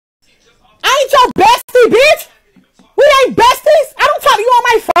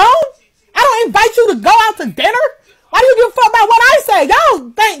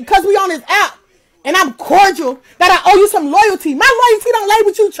we on this app and I'm cordial that I owe you some loyalty. My loyalty don't lay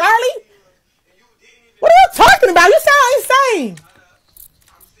with you, Charlie. What are you talking about? You sound insane.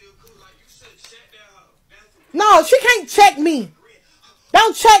 No, she can't check me.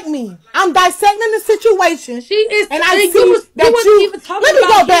 Don't check me. I'm dissecting the situation. She is, and I see that you. Even talking let me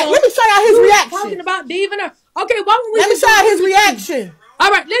about go back. him. Let me show y'all his reaction. Talking about Diva. Okay, why would we? Let me show y'all his reaction.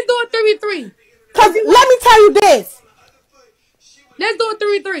 All right, let's do it 3v3. Cause let me tell you this. Let's do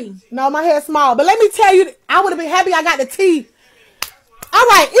it 3v3. No, my head's small, but let me tell you, I would have been happy I got the tea. All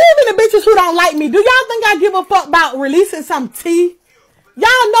right, even the bitches who don't like me, do y'all think I give a fuck about releasing some tea?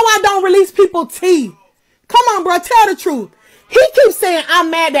 Y'all know I don't release people tea. Come on, bro, tell the truth. He keeps saying I'm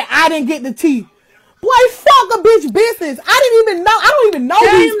mad that I didn't get the tea. Boy, fuck a bitch business. I don't even know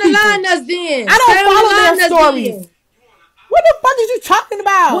these people. Tell him to line us then. I don't follow their stories. What the fuck is you talking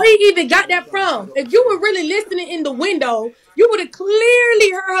about? Where he even got that from? If you were really listening in the window, you would have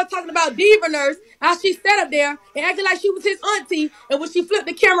clearly heard her talking about Diva Nurse, how she sat up there and acted like she was his auntie, and when she flipped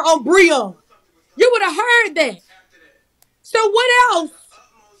the camera on Brio. You would have heard that. So what else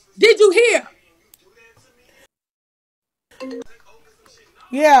did you hear?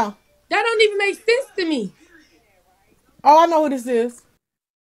 Yeah. That don't even make sense to me. Oh, I know who this is.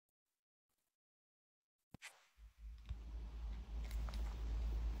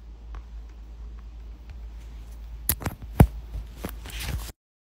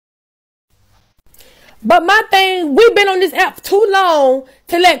 But my thing, we've been on this app too long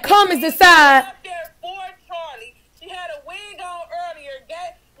to let comments decide. Up there for Charlie. She had a wig on earlier.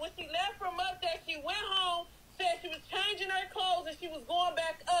 When she left from up there, she went home, said she was changing her clothes and she was going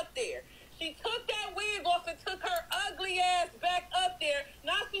back up there. She took that wig off and took her ugly ass back up there.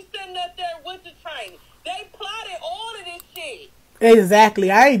 Now she's sitting up there with the train. They plotted all of this shit. Exactly.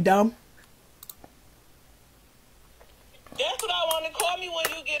 I ain't dumb. That's what I want to call me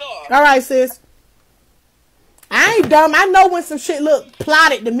when you get off. All right, sis. I ain't dumb. I know when some shit look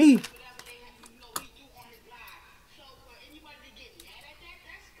plotted to me.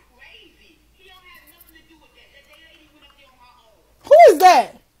 Who is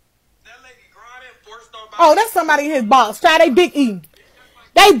that? Oh, that's somebody in his box. Try they dick eating.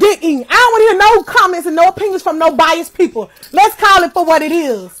 They dick eating. I don't want to hear no comments and no opinions from no biased people. Let's call it for what it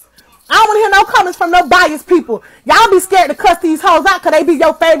is. I don't want to hear no comments from no biased people. Y'all be scared to cuss these hoes out because they be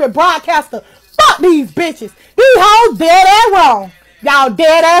your favorite broadcaster. Fuck these bitches. These hoes dead ass wrong. Y'all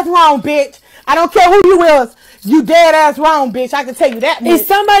dead ass wrong, bitch. I don't care who you is. You dead ass wrong, bitch. I can tell you that. Is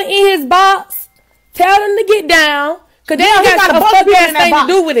somebody in his box? Tell them to get down. Cause they ain't got a fuck ass thing to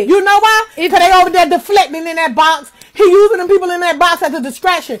do with it. You know why? Because they over there deflecting in that box. He using them people in that box as a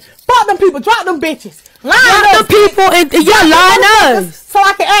distraction. Fuck them people. Drop them bitches. Drop them people and lie us. So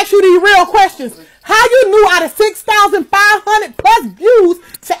I can ask you these real questions. How you knew out of 6,500 plus views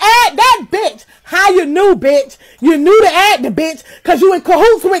to add that bitch? How you knew, bitch? You knew to add the bitch because you in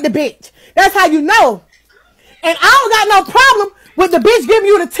cahoots with the bitch. That's how you know. And I don't got no problem with the bitch giving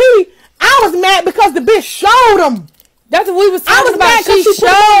you the tea. I was mad because the bitch showed him. That's what we was talking about. She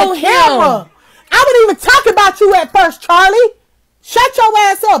showed him. I wasn't even talking about you at first, Charlie. Shut your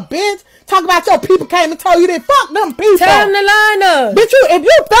ass up, bitch. Talk about your people came and told you that. Fuck them people. Tell them to line up. Bitch, if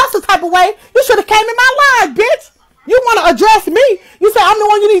you felt some type of way, you should have came in my life, bitch. You want to address me? You said I'm the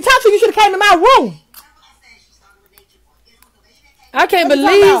one you need to talk to. You should have came in my room. I can't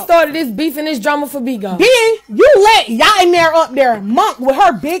believe he started this beef and this drama for Bigo. Then you let y'all in there up there, Monk with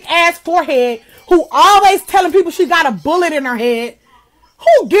her big ass forehead, who always telling people she got a bullet in her head.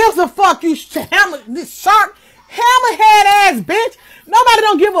 Who gives a fuck, you this sharp hammerhead ass bitch? Nobody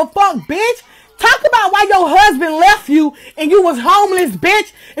don't give a fuck, bitch. Talk about why your husband left you and you was homeless,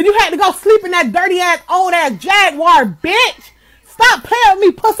 bitch, and you had to go sleep in that dirty ass old ass Jaguar, bitch. Stop playing with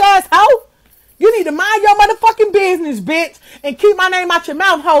me, puss ass hoe. You need to mind your motherfucking business, bitch, and keep my name out your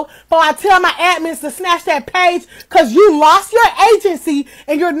mouth, hoe, before I tell my admins to snatch that page, because you lost your agency,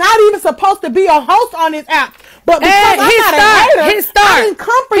 and you're not even supposed to be a host on this app. But because I'm not a hater, I didn't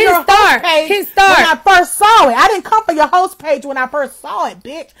come for your host page when I first saw it. I didn't come for your host page when I first saw it,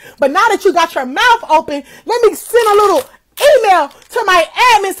 bitch. But now that you got your mouth open, let me send a little email to my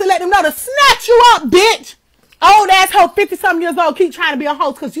admins to let them know to snatch you up, bitch. Old asshole, 50-something years old, keep trying to be a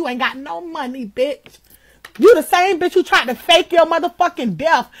host because you ain't got no money, bitch. You the same bitch who tried to fake your motherfucking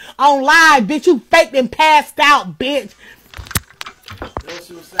death on live, bitch. You faked and passed out, bitch.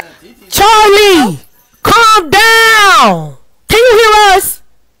 Charlie, calm down. Can you hear us?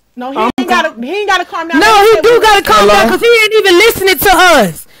 No, he ain't gotta calm down. No, he do gotta calm down because he ain't even listening to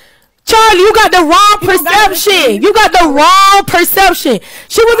us. Charlie, you got the wrong perception. You got the wrong perception.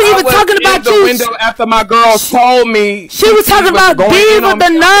 She wasn't even talking about you. The window after my girl told me. She was talking about Diva the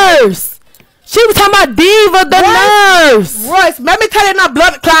nurse. She was talking about Diva the nurse. Royce, let me tell you now,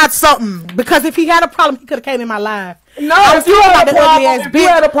 blood clot something. Because if he had a problem, he could have came in my live. No, if you had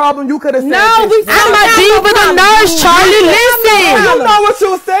a problem, you could have said. No, we talking about Diva the nurse, Charlie. Listen. You know what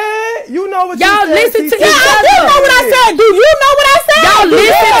you said. You know what you said. Y'all listen to each I other. do know what I said. Do you know what I said? Y'all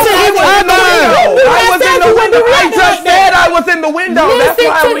listen to each other. I was in the window. I just said I was in the window. That's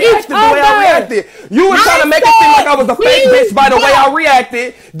why I reacted the way I reacted. You were trying to make it seem like I was a fake bitch by the way I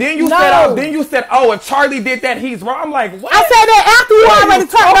reacted. Then you said, oh, if Charlie did that, he's wrong. I'm like, what? I said that after you already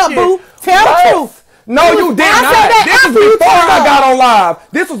turned up, boo. Tell the truth. No, you did not. This was before I got on live.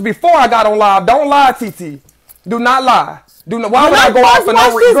 This was before I got on live. Don't lie, TT. Do not lie. Why would I go out for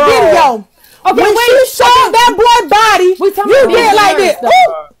no reason? Okay, when you showed that boy body, you did like this.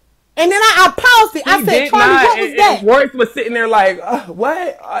 And then I paused it. I said, Charlie, what was that? And Royce was sitting there like,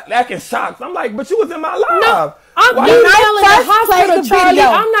 what? Acting shocked. I'm like, but you was in my live. No, I'm telling the hospital, Charlie.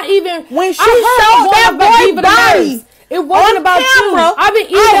 I'm not even. When she showed that boy body, it wasn't about you. I've been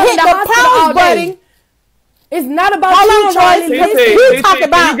eating the hospital all day. It's not about you, Charlie. You talk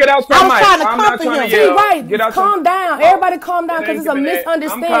about. You get out I'm trying to comfort him. Right. Calm down. Everybody calm down because it's a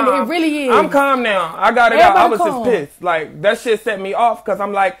misunderstanding. It really is. I'm calm now. I got it out. I was just pissed. Like, that shit set me off because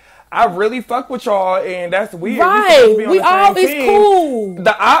I'm like, I really fuck with y'all, and that's weird. Right. We all is cool.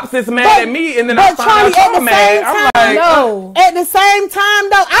 The ops is mad at me, and then I find out y'all mad. I'm like, no. At the same time,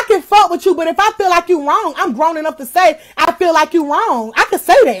 though, I can fuck with you, but if I feel like you wrong, I'm grown enough to say I feel like you wrong. I can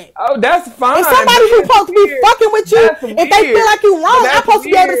say that. Oh, that's fine. If somebody who's supposed to be fucking with you, if they feel like you wrong, I'm supposed to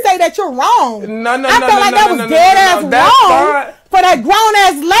be able to say that you're wrong. No. I feel like that was dead ass wrong. For that grown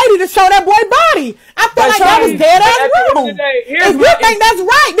ass lady to show that boy body, I feel like that was dead ass wrong. If you think that's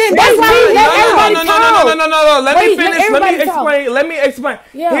right, then that's why you let everybody talk. No. Let me finish. Let me explain.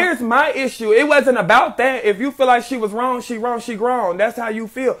 Yeah. Here's my issue. It wasn't about that. If you feel like she was wrong, she grown. That's how you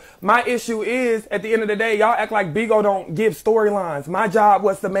feel. My issue is, at the end of the day, y'all act like Bigo don't give storylines. My job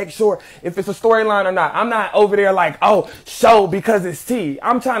was to make sure if it's a storyline or not. I'm not over there like, oh, show because it's T.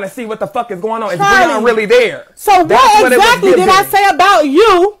 I'm trying to see what the fuck is going on. Is Breon really there? So what exactly did I say about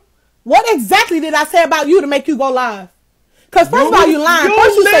you? What exactly did I say about you to make you go live? Because first of all, you lying.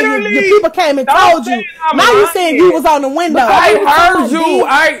 First you said your people came and told you. Now you saying you was on the window. I heard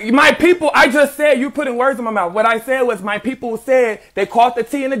you. My people, I just said, you putting words in my mouth. What I said was my people said they caught the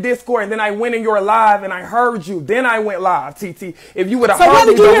T in the Discord, and then I went in your live and I heard you. Then I went live, TT. If you would have heard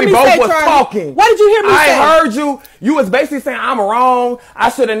me, we both was talking. What did you hear me say? I heard you. You was basically saying I'm wrong. I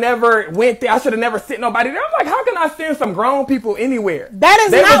should have never went there. I should have never sent nobody there. I'm like, how can I send some grown people anywhere? That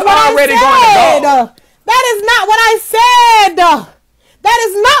is not what I said. That is not what I said. That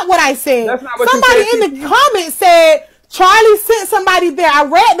is not what I said. That's not what somebody you said. in the comments said Charlie sent somebody there. I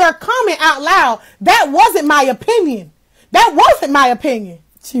read their comment out loud. That wasn't my opinion. That wasn't my opinion.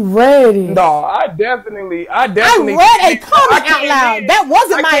 She read it. No, I definitely I read a comment out loud. That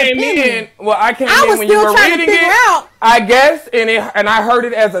wasn't my opinion. I came in when you were reading it, I guess, and I heard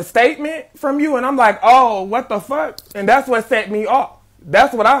it as a statement from you, and I'm like, oh, what the fuck? And that's what set me off.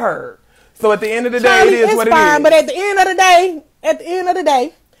 That's what I heard. So at the end of the day, it is what it is. But at the end of the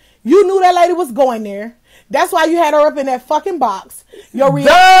day, you knew that lady was going there. That's why you had her up in that fucking box. Your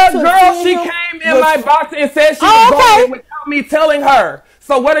reaction, girl, she came in my box and said she was going without me telling her.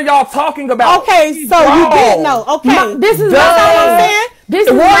 So what are y'all talking about? Okay, so you didn't know. Okay, this is what I'm saying. This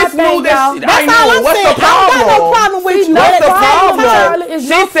is my thing, y'all. That's all I'm saying. I don't got no problem with you. What's the problem?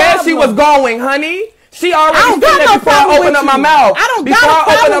 She said she was going, honey. She already said that before I opened up my mouth. Before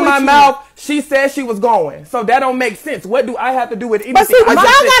I opened up my mouth, she said she was going. So that don't make sense. What do I have to do with anything? But see, what y'all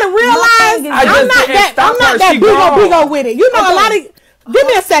gotta realize, I'm not that bigo with it. You know, a lot of. Give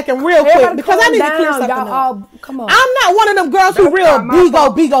me a second, real quick, because I need to clear something up. Come on. I'm not one of them girls who real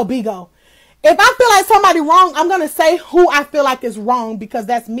bigo. If I feel like somebody wrong, I'm gonna say who I feel like is wrong because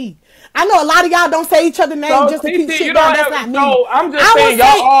that's me. I know a lot of y'all don't say each other's name just to keep shit down. That's not me. No, I'm just saying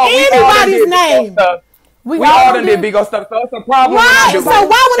y'all anybody's name. We all done did Bigo stuff, so it's a problem when I do. So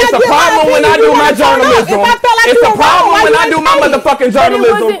why would it's a problem when I do my journalism. It's a problem when I do my motherfucking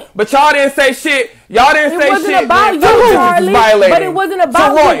journalism. But y'all didn't say shit. Y'all didn't say shit. It wasn't about you, Charlie. But it wasn't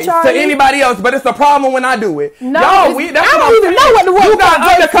about you, Charlie. To anybody else, but it's a problem when I do it. No, I don't even know what the word. You got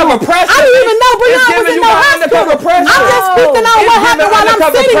undercover pressure. I don't even know Breon was in no hospital. I'm just speaking on what happened while I'm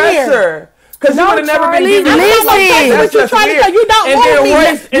sitting here. Because you would have never been given That's just weird. You don't want me.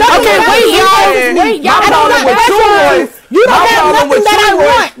 Okay, wait, y'all. My problem with you, Royce, You don't have nothing that I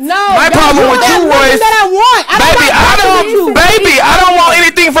want. No. My problem with you, Royce. That I want. Baby, I don't want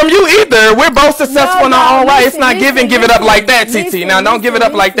anything from you either. We're both successful in our own right. It's not give it up like that, TT. Now don't give it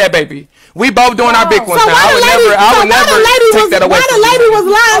up like that, baby. We both doing our big ones now. I would never take that away from you.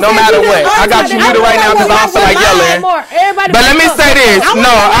 No matter what. I got you muted right now because I don't feel like yelling. But let me say this. No,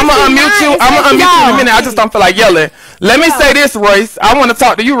 I'm going to unmute you. I'm going to unmute you in a minute. I just don't feel like yelling. Let me say this, Royce. I want to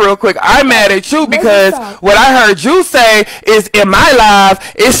talk to you real quick. I'm mad at you because what I heard you say is in my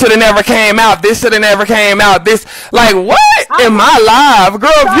life, it should have never came out. This should have never came out. This, like, what? In my life?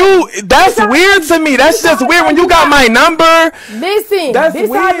 Girl, that's weird to me. That's just weird when you got my number. Listen, that's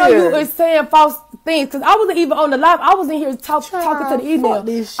weird. I know you is saying false things because I wasn't even on the live. I was in here talking to the email.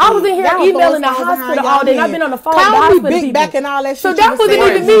 I was in here emailing the hospital all day. I've been on the phone with the hospital people. So that wasn't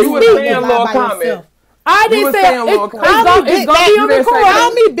even me speaking. I didn't say it's gonna be on record.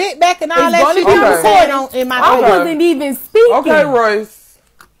 Call me big back and all that shit. In my I wasn't even speaking. Okay, Royce.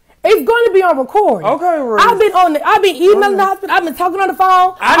 It's going to be on record. Okay, Royce. I've been emailing the hospital. I've been talking on the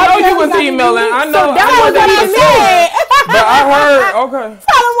phone. I know you was emailing. I know. So that wasn't even me. But I heard. Okay.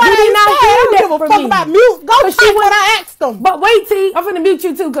 Tell them what I did not hear that for me. About mute. Go see what I asked them. But wait, T. I'm finna mute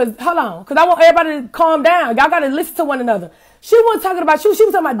you too. Cause hold on. Cause I want everybody to calm down. Y'all gotta listen to one another. She wasn't talking about you. She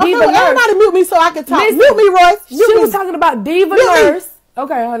was talking about Diva Nurse. Everybody mute me so I can talk. Mute me, Royce. She was talking about Diva Nurse.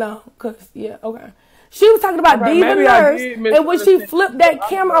 Okay, hold on. Okay. She was talking about Diva Nurse, and when she flipped that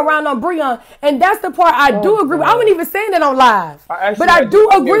camera around on Breon, and that's the part I do agree with. I wasn't even saying that on live. But I do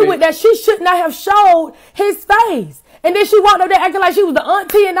agree with that. She should not have showed his face. And then she walked up there acting like she was the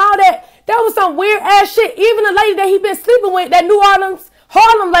auntie and all that. That was some weird ass shit. Even the lady that he been sleeping with, that New Orleans,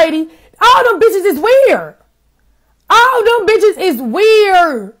 Harlem lady, all them bitches is weird. All them bitches is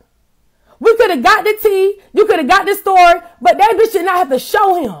weird. We could have got the tea. You could have got the story. But that bitch did not have to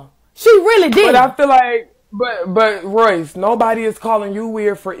show him. She really did. But I feel like, but Royce, nobody is calling you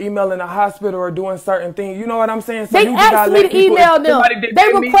weird for emailing a hospital or doing certain things. You know what I'm saying? So they asked me to email them.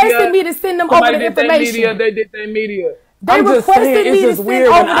 They requested me to send them over the information. They did their media. I'm just saying, it's just weird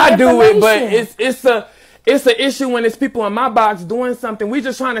when I do it, but it's an issue when it's people in my box doing something. We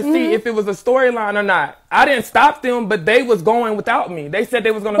just trying to see if it was a storyline or not. I didn't stop them, but they was going without me. They said they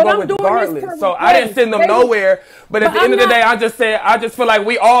was going to go regardless. So I didn't send them nowhere. But at the end of the day, I just feel like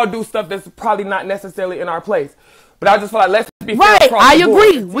we all do stuff that's probably not necessarily in our place. But I just feel like let's be fair across the board. I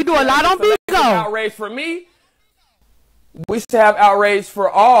agree. We do a lot on Bigo. Outrage for me. We should have outrage for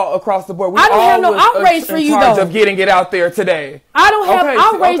all across the board. I don't have no outrage for you, though. In charge of getting it out there today. I don't have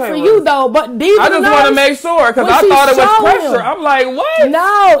outrage for you, though. But I just want to make sure because I thought it was pressure. I'm like, what?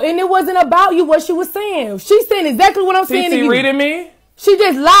 No, and it wasn't about you. What she was saying, she's saying exactly what I'm saying to you. Reading me? She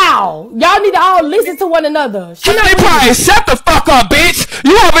just loud. Y'all need to all listen to one another. She not reading. Shut the fuck up, bitch.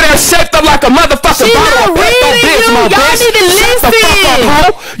 You over there shaped up like a motherfucking bottle of reading bitch, you. Y'all need to listen. Shut the fuck up,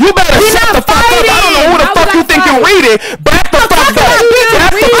 ho. You better shut the fuck up. I don't know who the fuck you think you're reading. Back the fuck up.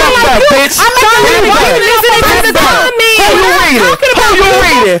 Back the fuck up, bitch. I'm not listening to the comments. Who you reading? Who you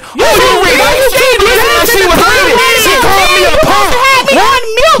reading? Who you reading? She was reading. She called me a punk.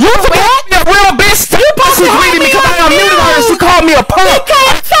 You supposed to be a real bitch. She's reading me because I unmuted her and she called me a punk. You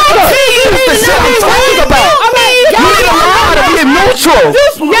can't talk to you. This is the shit I'm talking about. You need to learn how to be neutral.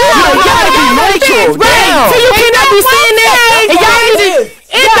 You gotta be neutral. Damn. So you cannot be saying that. And y'all need to.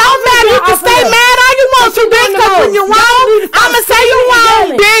 It don't matter. You can stay mad all you want to, bitch. Because when you're wrong, I'ma say you're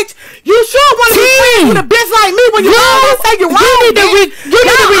wrong, bitch. You sure want to be friends with a bitch like me when you're wrong and say you're wrong, bitch. You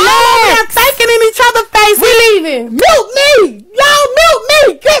need to relax. Y'all thinking in each other's face. We leaving. Mute me. Y'all mute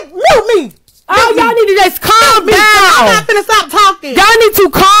me. Mute me. Oh, y'all need to just calm down. I'm not finna stop talking. Y'all need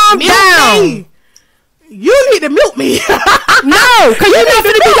to calm down. You need to mute me. No, because you need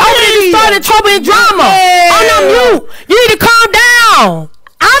to be over there starting trouble and drama. Oh, no, mute. You need to calm down.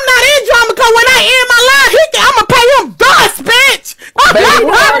 I'm not in drama because when I end my line, I'm going to pay him dust, bitch. Baby, who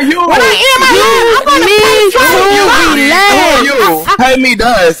are you? When I end my line, I'm going to pay you. Pay me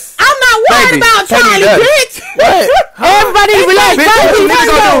dust. I'm not worried about Charlie, bitch. What? Everybody relax.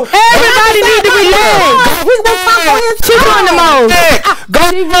 Everybody need to relax. She doing the most. Go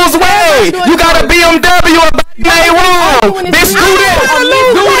Rose way. You got a BMW or wrong. Bitch, do this.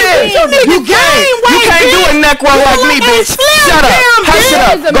 Do this. You can't do a neck roll like me, bitch. Shut up. Hush it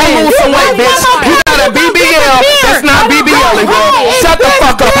up. Go lose some weight, bitch. You got a BBL. That's not BBL, girl. Shut the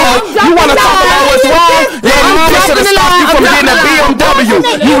fuck up, ho. You want to talk about what's wrong? Your mama should have stopped you from getting a BMW.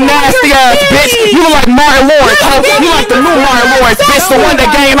 You nasty ass bitch. You look like Martin Lawrence, ho. You like the new Martin Lawrence, bitch. The one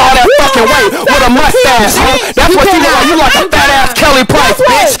that gained all that fucking weight with a mustache, ho. That's what you look like. You like a fat ass Kelly Price,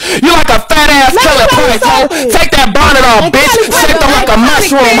 bitch. You like a fat ass Kelly Price, ho. Take that bonnet off, bitch. Shaped up like a mustache.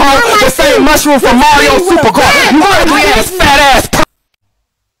 mushroom, huh? The same mushroom from Mario Supercar. You ugly ass, fat ass.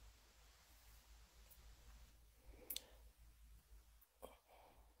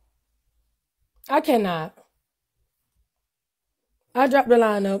 I cannot. I dropped the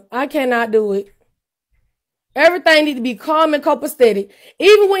lineup. I cannot do it. Everything needs to be calm and copacetic.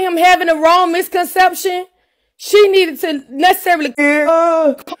 Even with him having a wrong misconception, she needed to necessarily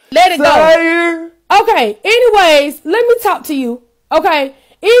let it go. Okay, anyways, let me talk to you. Okay,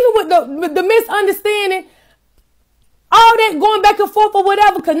 even with the misunderstanding, all that going back and forth or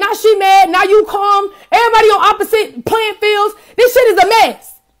whatever, because now she mad, now you calm, everybody on opposite playing fields. This shit is a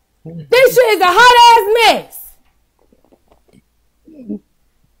mess. This shit is a hot ass mess.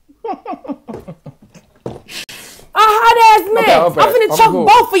 A hot ass mess. Okay. I'm finna choke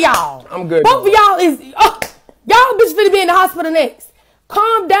both of y'all. I'm good. Both of y'all is y'all bitch finna be in the hospital next.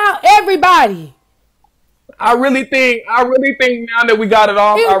 Calm down, everybody. I really think now that we got it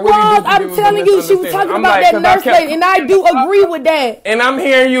off, I'm telling you, she was talking about that nurse lady, and I do agree with that. And I'm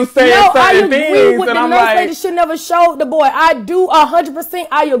hearing you say certain things, and I'm like, I agree with the nurse lady should never show the boy. I do 100%.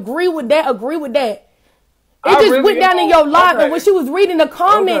 I agree with that. It just really went down in your live, and when she was reading the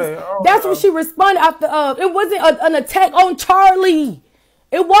comments, that's when she responded after. It wasn't an attack on Charlie.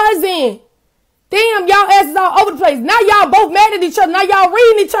 It wasn't. Damn, y'all asses all over the place. Now y'all both mad at each other. Now y'all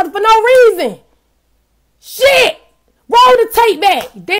reading each other for no reason. Shit! Roll the tape back.